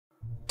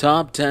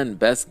Top 10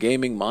 Best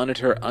Gaming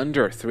Monitor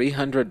Under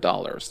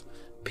 $300.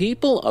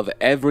 People of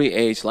every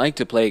age like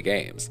to play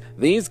games.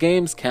 These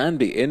games can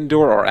be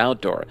indoor or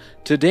outdoor.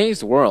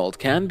 Today's world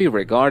can be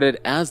regarded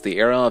as the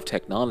era of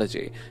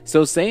technology,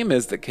 so same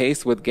is the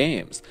case with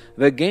games.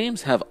 The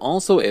games have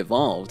also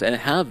evolved and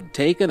have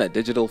taken a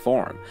digital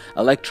form.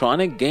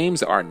 Electronic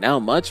games are now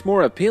much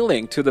more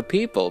appealing to the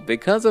people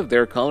because of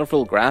their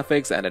colorful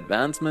graphics, and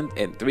advancement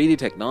in 3D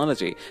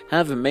technology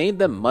have made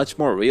them much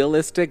more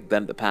realistic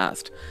than the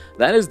past.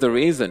 That is the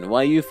reason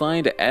why you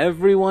find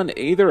everyone,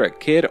 either a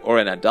kid or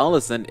an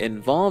adolescent,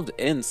 involved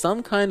in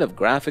some kind of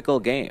graphical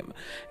game.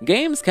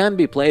 Games can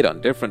be played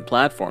on different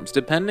platforms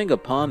depending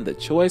upon the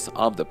choice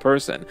of the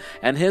person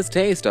and his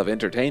taste of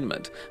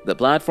entertainment. The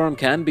platform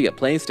can be a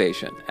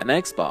PlayStation, an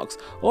Xbox,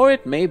 or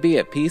it may be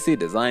a PC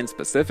designed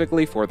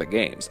specifically for the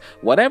games.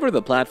 Whatever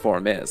the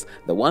platform is,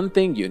 the one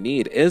thing you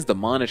need is the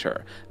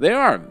monitor. There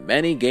are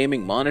many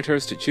gaming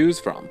monitors to choose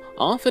from,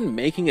 often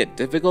making it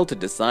difficult to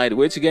decide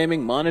which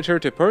gaming monitor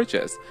to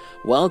purchase.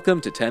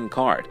 Welcome to 10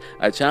 Cart,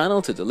 a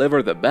channel to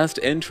deliver the best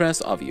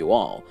interests of you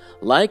all.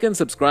 Like and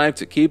subscribe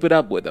to keep it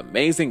up with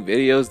amazing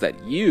videos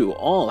that you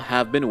all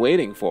have been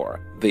waiting for.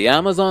 The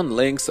Amazon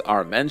links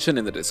are mentioned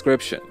in the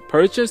description.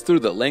 Purchase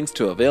through the links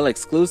to avail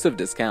exclusive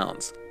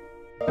discounts.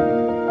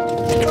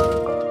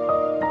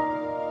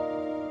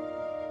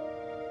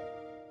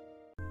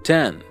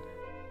 10.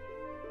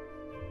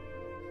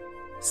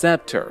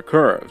 Sceptre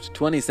Curved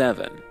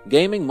 27.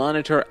 Gaming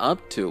monitor up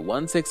to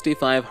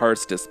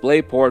 165Hz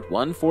DisplayPort,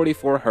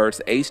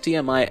 144Hz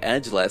HDMI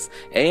edgeless,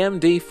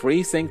 AMD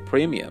FreeSync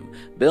Premium,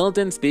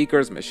 built-in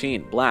speakers,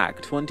 machine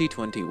black,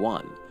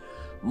 2021.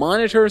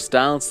 Monitor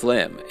style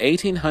slim,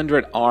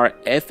 1800R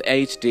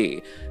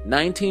FHD,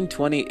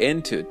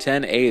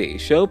 1920x1080.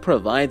 Show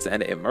provides an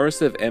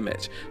immersive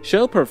image.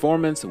 Show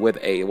performance with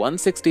a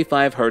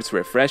 165Hz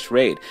refresh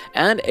rate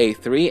and a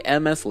 3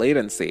 ms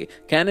latency.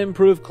 Can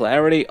improve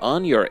clarity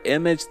on your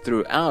image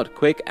throughout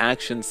quick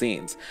action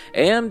scenes.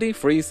 AMD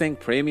FreeSync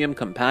Premium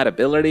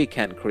compatibility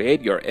can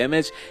create your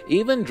image,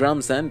 even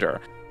drum sender.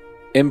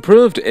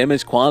 Improved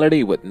image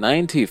quality with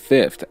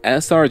 95th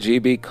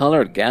sRGB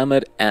color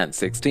gamut and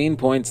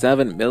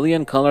 16.7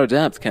 million color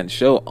depth can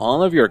show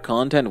all of your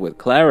content with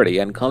clarity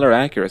and color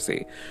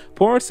accuracy.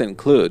 Ports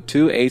include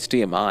 2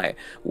 HDMI,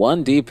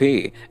 1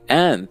 DP,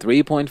 and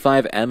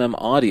 3.5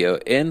 audio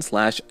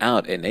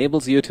in/out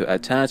enables you to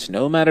attach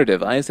no matter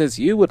devices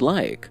you would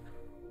like.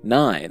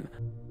 9.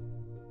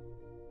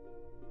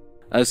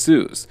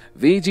 Asus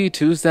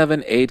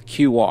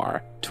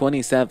VG278QR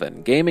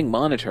 27 Gaming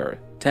Monitor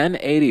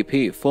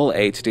 1080p Full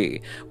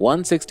HD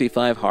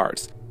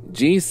 165Hz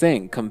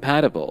G-Sync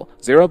compatible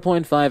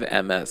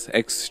 0.5 ms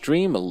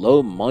Extreme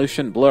Low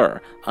Motion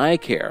Blur Eye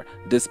Care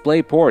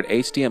DisplayPort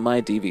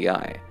HDMI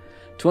DVI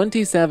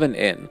 27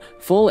 in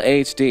Full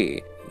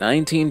HD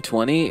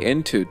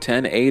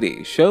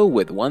 1920x1080 show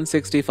with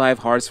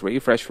 165Hz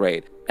refresh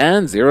rate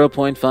and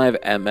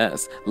 0.5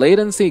 ms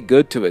latency,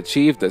 good to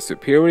achieve the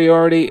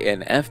superiority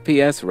in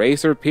FPS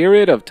racer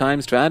period of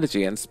time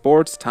strategy and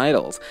sports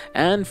titles,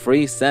 and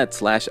free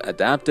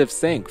set/adaptive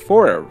sync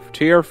for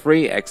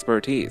tier-free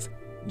expertise.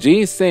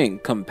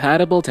 G-Sync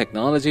compatible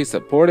technology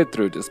supported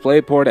through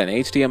DisplayPort and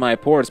HDMI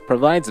ports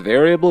provides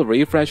variable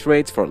refresh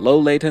rates for low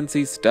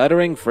latency,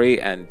 stuttering free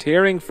and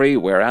tearing free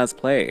whereas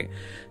play.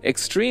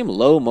 Extreme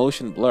Low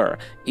Motion Blur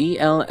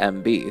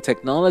ELMB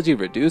technology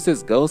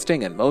reduces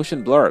ghosting and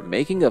motion blur,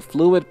 making a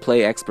fluid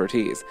play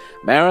expertise.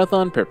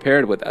 Marathon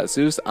prepared with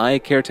Asus Eye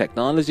Care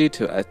technology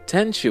to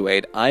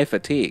attenuate eye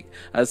fatigue.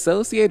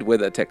 Associate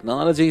with a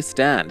technology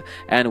stand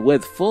and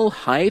with full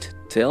height,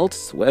 tilt,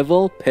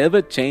 swivel,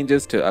 pivot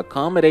changes to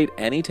accommodate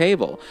any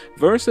table.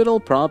 Versatile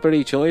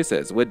property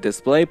choices with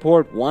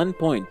DisplayPort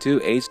 1.2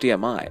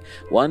 HDMI,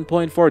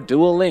 1.4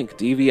 dual link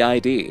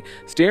DVI-D.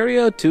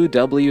 Stereo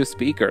 2W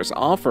speakers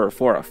offer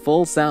for a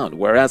full sound,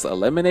 whereas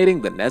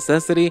eliminating the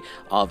necessity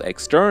of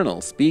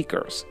external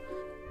speakers.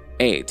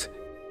 8.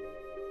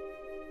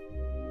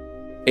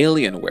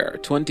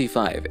 Alienware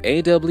 25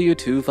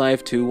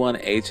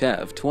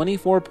 AW2521HF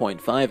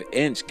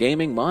 24.5-inch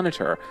gaming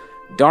monitor,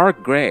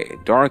 dark gray,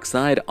 dark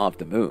side of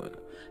the moon.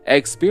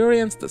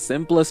 Experience the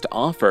simplest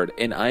offered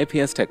in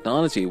IPS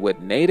technology with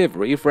native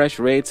refresh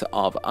rates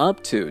of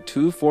up to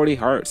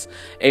 240Hz,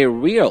 a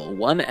real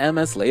 1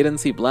 ms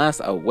latency blast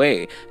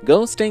away,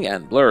 ghosting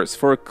and blurs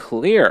for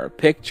clear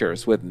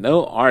pictures with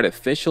no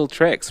artificial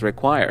tricks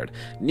required.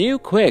 New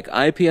quick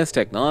IPS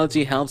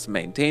technology helps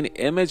maintain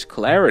image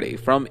clarity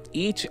from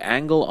each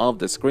angle of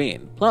the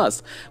screen.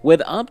 Plus,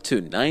 with up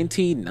to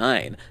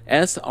 99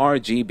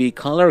 sRGB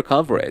color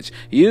coverage,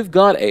 you've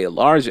got a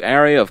large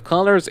array of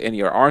colors in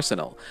your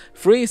arsenal.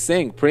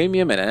 FreeSync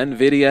Premium and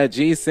NVIDIA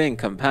G-Sync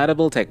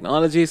compatible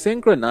technology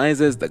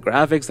synchronizes the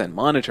graphics and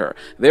monitor.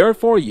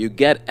 Therefore, you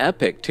get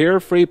epic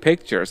tear-free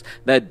pictures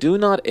that do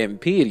not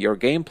impede your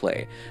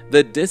gameplay.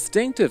 The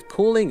distinctive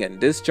cooling and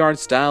discharge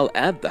style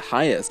at the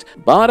highest.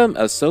 Bottom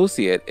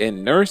associate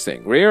in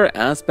nursing rear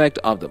aspect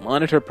of the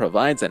monitor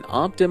provides an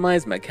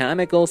optimized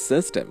mechanical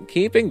system,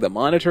 keeping the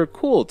monitor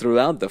cool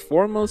throughout the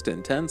foremost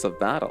intense of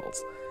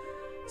battles.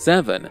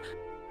 7.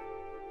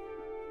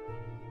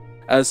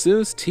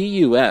 Asus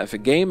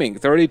TUF Gaming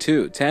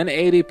 32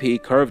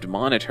 1080p curved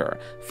monitor,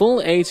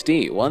 Full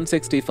HD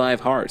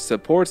 165Hz,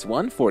 supports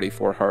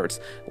 144Hz,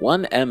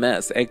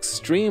 1ms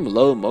extreme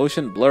low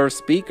motion blur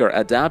speaker,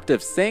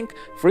 adaptive sync,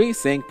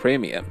 FreeSync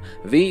premium,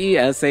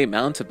 VESA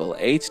mountable,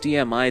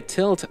 HDMI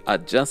tilt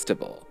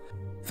adjustable.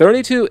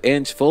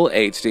 32-inch Full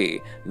HD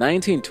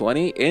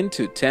 1920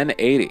 into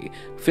 1080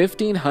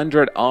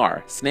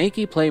 1500R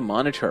snaky play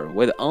monitor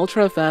with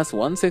ultra-fast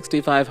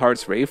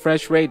 165Hz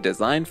refresh rate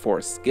designed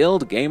for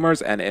skilled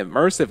gamers and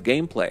immersive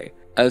gameplay.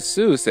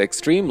 Asus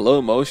Extreme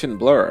Low Motion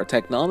Blur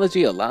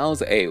technology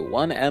allows a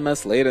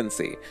 1ms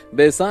latency,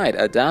 beside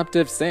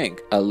adaptive sync,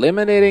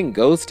 eliminating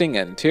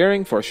ghosting and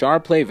tearing for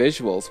sharp play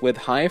visuals with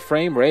high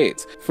frame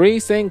rates,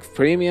 FreeSync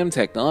premium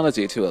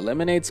technology to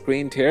eliminate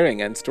screen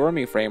tearing and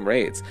stormy frame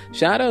rates,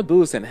 shadow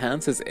boost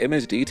enhances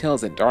image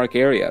details in dark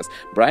areas,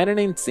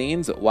 brightening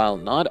scenes while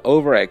not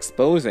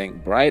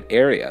overexposing bright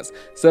areas,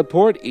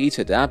 support each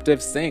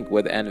adaptive sync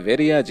with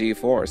NVIDIA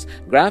GeForce,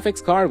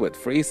 graphics card with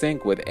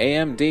FreeSync with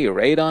AMD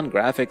Radeon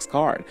graphics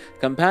card,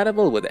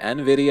 compatible with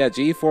NVIDIA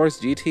GeForce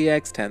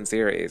GTX 10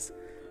 series.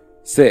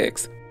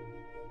 6.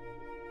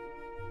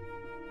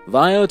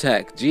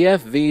 VIOTEK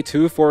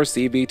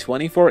GFV24CB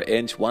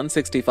 24-inch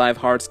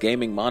 165Hz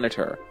gaming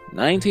monitor,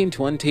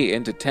 1920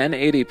 into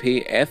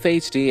 1080p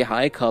FHD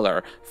high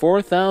color,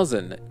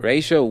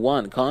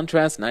 4000:1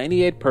 contrast,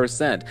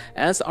 98%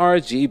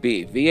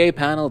 sRGB VA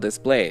panel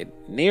displayed,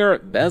 near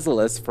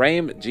bezel-less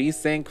frame,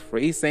 G-Sync,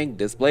 FreeSync,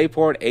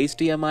 DisplayPort,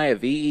 HDMI,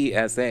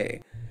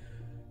 VESA.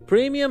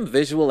 Premium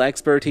visual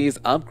expertise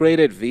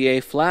upgraded VA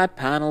flat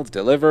panels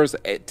delivers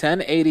a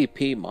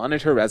 1080p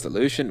monitor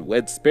resolution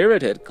with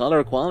spirited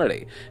color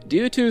quality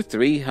due to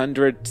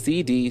 300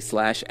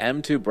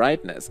 CD/M2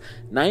 brightness,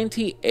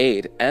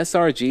 98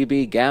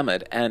 sRGB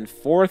gamut, and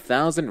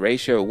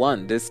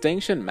 4000:1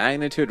 distinction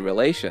magnitude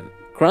relation.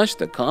 Crush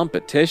the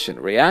competition,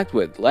 react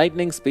with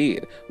lightning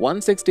speed.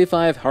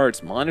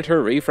 165Hz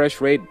monitor refresh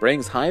rate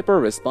brings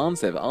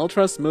hyper-responsive,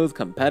 ultra-smooth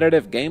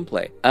competitive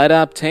gameplay.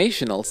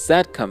 Adaptational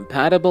set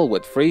compatible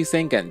with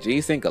FreeSync and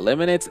G-Sync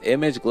eliminates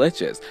image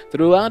glitches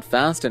throughout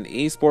fast and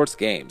esports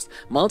games.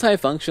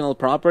 Multifunctional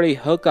property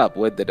hookup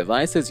with the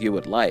devices you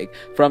would like,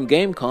 from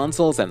game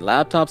consoles and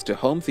laptops to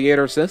home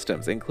theater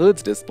systems,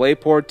 includes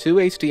DisplayPort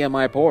 2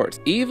 HDMI ports,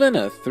 even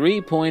a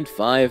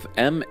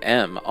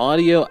 3.5mm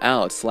audio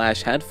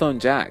out/headphone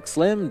jack.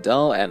 Slim,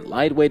 dull, and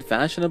lightweight,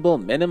 fashionable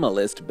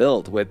minimalist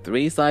build with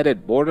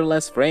three-sided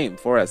borderless frame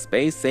for a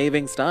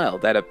space-saving style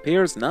that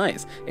appears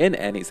nice in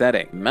any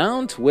setting.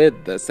 Mount with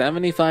the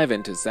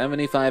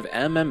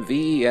 75x75mm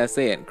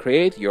VESA and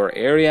create your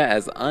area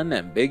as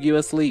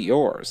unambiguously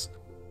yours.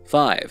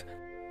 5.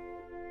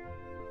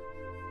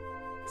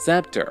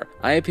 Sceptre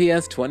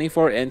IPS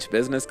 24-inch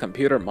business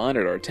computer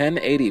monitor,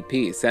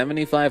 1080p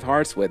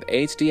 75Hz with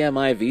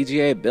HDMI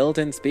VGA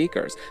built-in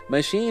speakers,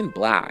 machine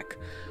black.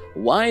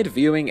 Wide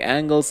viewing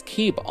angles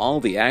keep all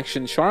the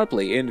action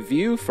sharply in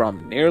view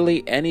from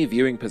nearly any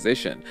viewing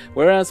position,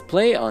 whereas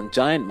play on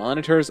giant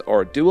monitors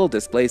or dual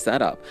display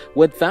setup.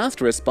 With fast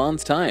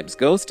response times,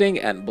 ghosting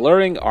and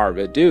blurring are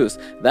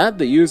reduced that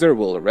the user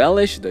will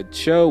relish the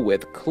show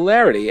with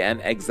clarity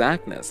and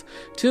exactness.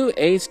 2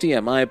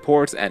 HDMI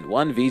ports and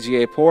 1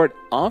 VGA port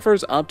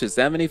offers up to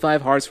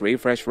 75Hz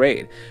refresh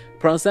rate.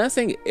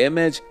 Processing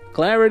image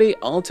clarity,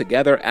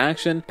 altogether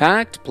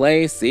action-packed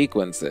play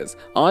sequences.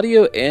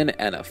 Audio in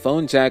and a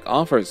phone jack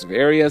offers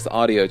various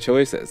audio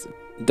choices.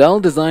 Dell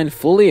design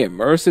fully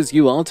immerses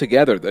you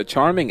altogether. The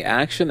charming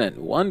action and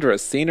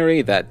wondrous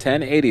scenery that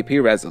 1080p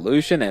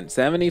resolution and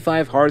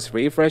 75Hz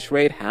refresh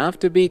rate have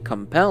to be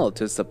compelled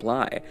to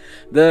supply.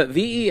 The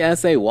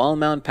VESA wall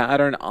mount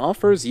pattern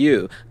offers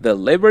you the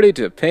liberty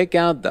to pick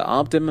out the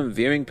optimum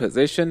viewing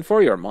position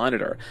for your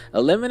monitor,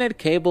 eliminate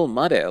cable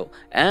muddle,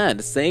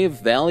 and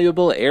save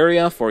valuable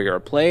area for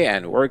your play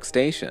and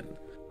workstation.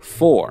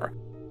 4.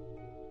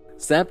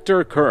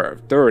 Sceptre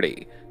Curve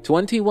 30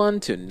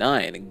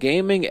 21:9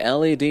 gaming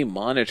LED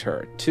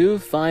monitor,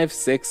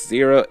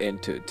 2560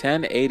 into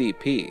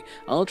 1080p,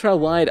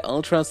 ultra-wide,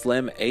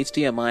 ultra-slim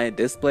HDMI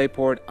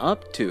DisplayPort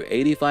up to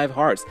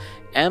 85Hz,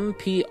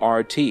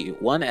 MPRT,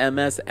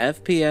 1ms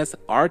FPS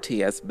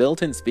RTS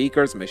built-in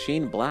speakers,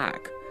 machine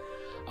black.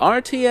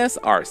 RTS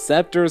are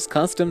Sceptre's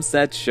custom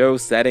set show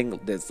setting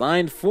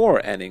designed for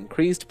an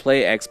increased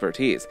play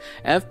expertise.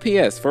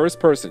 FPS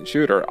first-person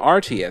shooter,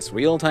 RTS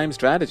real-time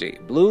strategy,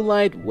 blue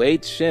light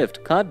weight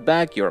shift, cut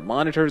back your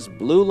monitor's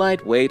blue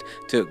light weight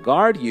to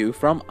guard you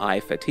from eye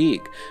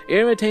fatigue,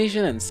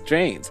 irritation, and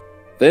strains.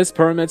 This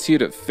permits you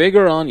to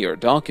figure on your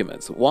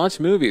documents,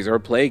 watch movies, or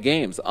play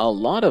games, a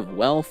lot of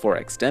well for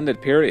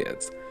extended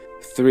periods.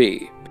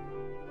 3.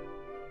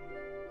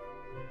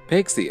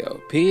 Pixio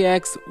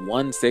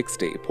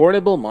PX160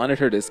 Portable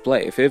Monitor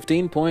Display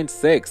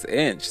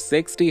 15.6-inch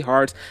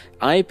 60Hz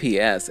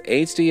IPS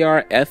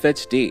HDR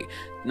FHD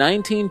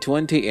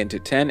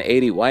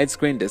 1920x1080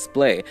 widescreen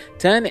display,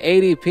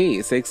 1080p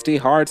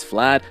 60Hz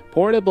flat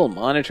portable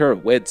monitor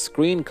with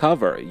screen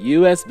cover,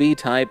 USB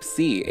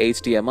Type-C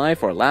HDMI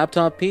for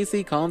laptop,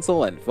 PC,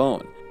 console, and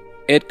phone.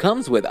 It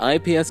comes with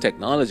IPS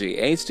technology,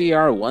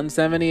 HDR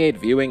 178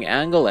 viewing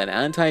angle and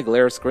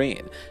anti-glare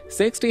screen,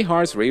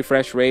 60Hz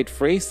refresh rate,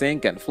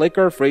 FreeSync and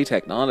flicker-free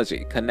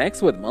technology,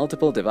 connects with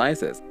multiple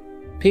devices.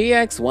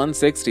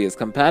 PX160 is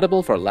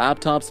compatible for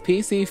laptops,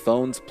 PC,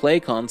 phones, Play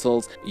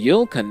consoles.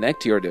 You'll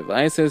connect your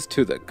devices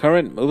to the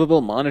current movable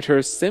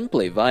monitors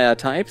simply via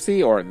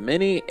Type-C or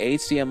mini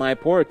HDMI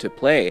port to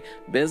play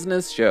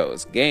business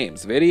shows,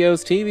 games,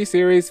 videos, TV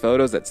series,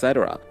 photos,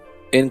 etc.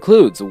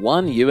 Includes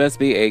one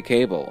USB-A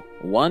cable,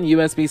 one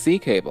USB-C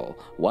cable,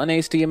 one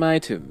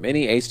HDMI to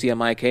mini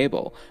HDMI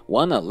cable,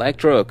 one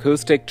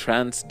electroacoustic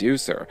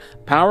transducer,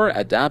 power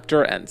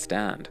adapter and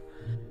stand.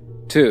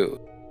 2.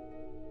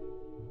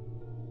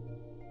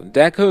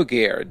 Deco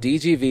Gear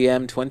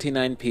DGVM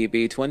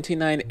 29PB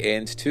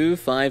 29-inch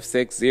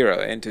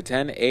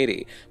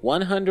 2560x1080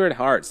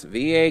 100Hz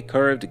VA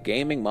curved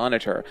gaming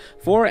monitor,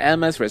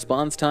 4ms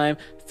response time,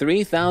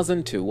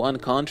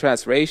 3000:1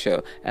 contrast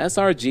ratio,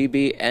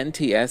 sRGB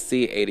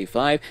NTSC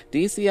 85,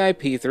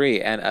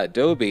 DCI-P3 and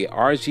Adobe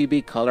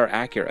RGB color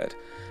accurate.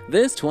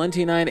 This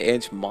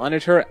 29-inch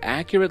monitor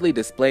accurately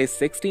displays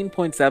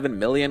 16.7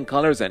 million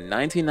colors and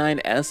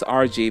 99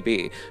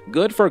 sRGB,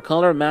 good for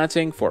color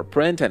matching for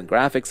print and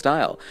graphic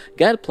style.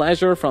 Get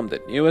pleasure from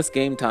the newest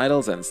game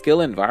titles and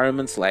skill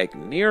environments like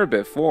Near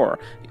Before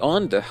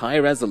on the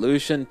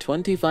high-resolution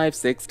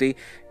 2560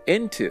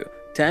 into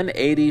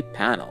 1080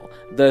 panel.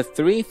 The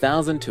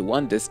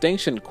 3000:1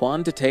 distinction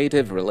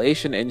quantitative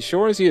relation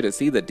ensures you to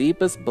see the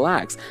deepest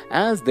blacks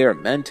as they're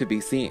meant to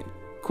be seen.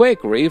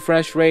 Quick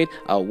refresh rate,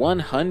 a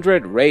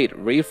 100 rate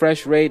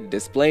refresh rate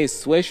displays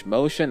swish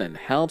motion and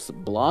helps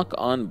block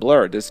on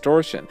blur,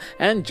 distortion,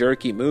 and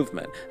jerky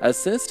movement,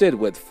 assisted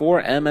with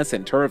 4ms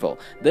interval.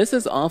 This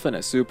is often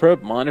a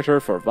superb monitor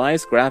for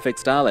vice graphic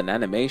style and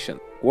animation.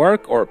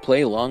 Work or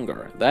play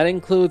longer. That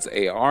includes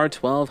a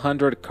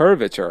R1200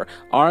 curvature,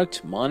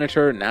 arced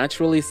monitor,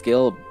 naturally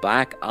scale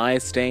black eye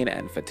stain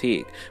and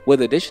fatigue.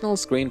 With additional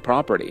screen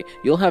property,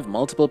 you'll have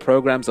multiple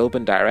programs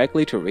open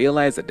directly to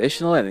realize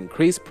additional and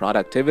increased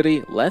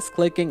productivity, less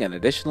clicking and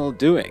additional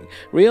doing.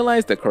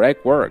 Realize the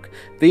correct work.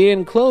 The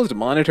enclosed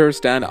monitor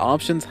stand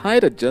options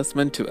height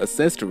adjustment to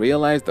assist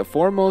realize the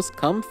foremost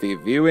comfy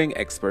viewing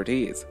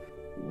expertise.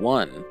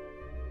 1.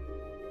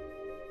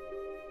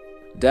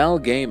 Dell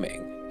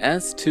Gaming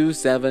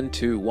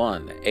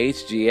S2721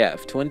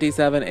 HGF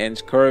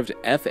 27-inch curved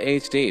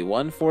FHD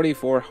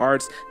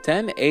 144Hz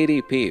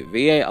 1080p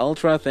VA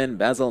ultra-thin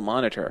bezel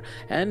monitor,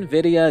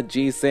 NVIDIA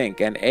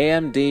G-Sync and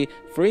AMD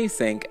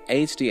FreeSync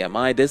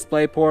HDMI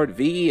DisplayPort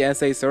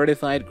VESA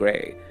certified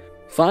gray.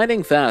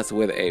 Fighting fast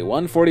with a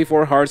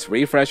 144Hz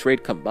refresh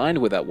rate combined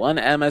with a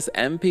 1ms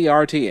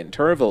MPRT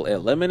interval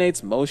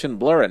eliminates motion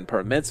blur and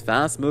permits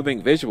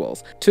fast-moving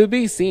visuals to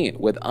be seen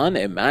with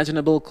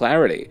unimaginable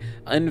clarity.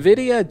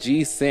 NVIDIA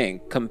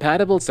G-Sync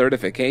compatible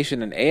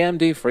certification and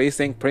AMD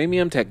FreeSync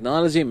premium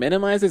technology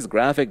minimizes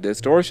graphic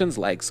distortions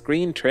like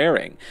screen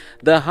tearing.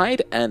 The height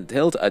and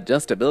tilt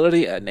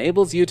adjustability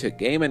enables you to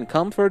game in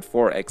comfort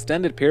for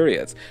extended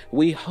periods.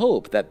 We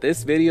hope that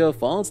this video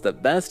falls the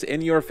best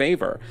in your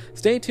favor.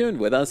 Stay tuned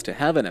with us to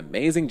have an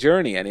amazing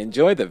journey and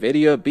enjoy the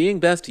video being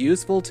best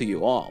useful to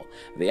you all.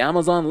 The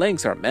Amazon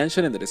links are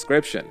mentioned in the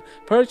description.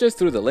 Purchase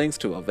through the links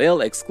to avail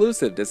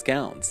exclusive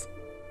discounts.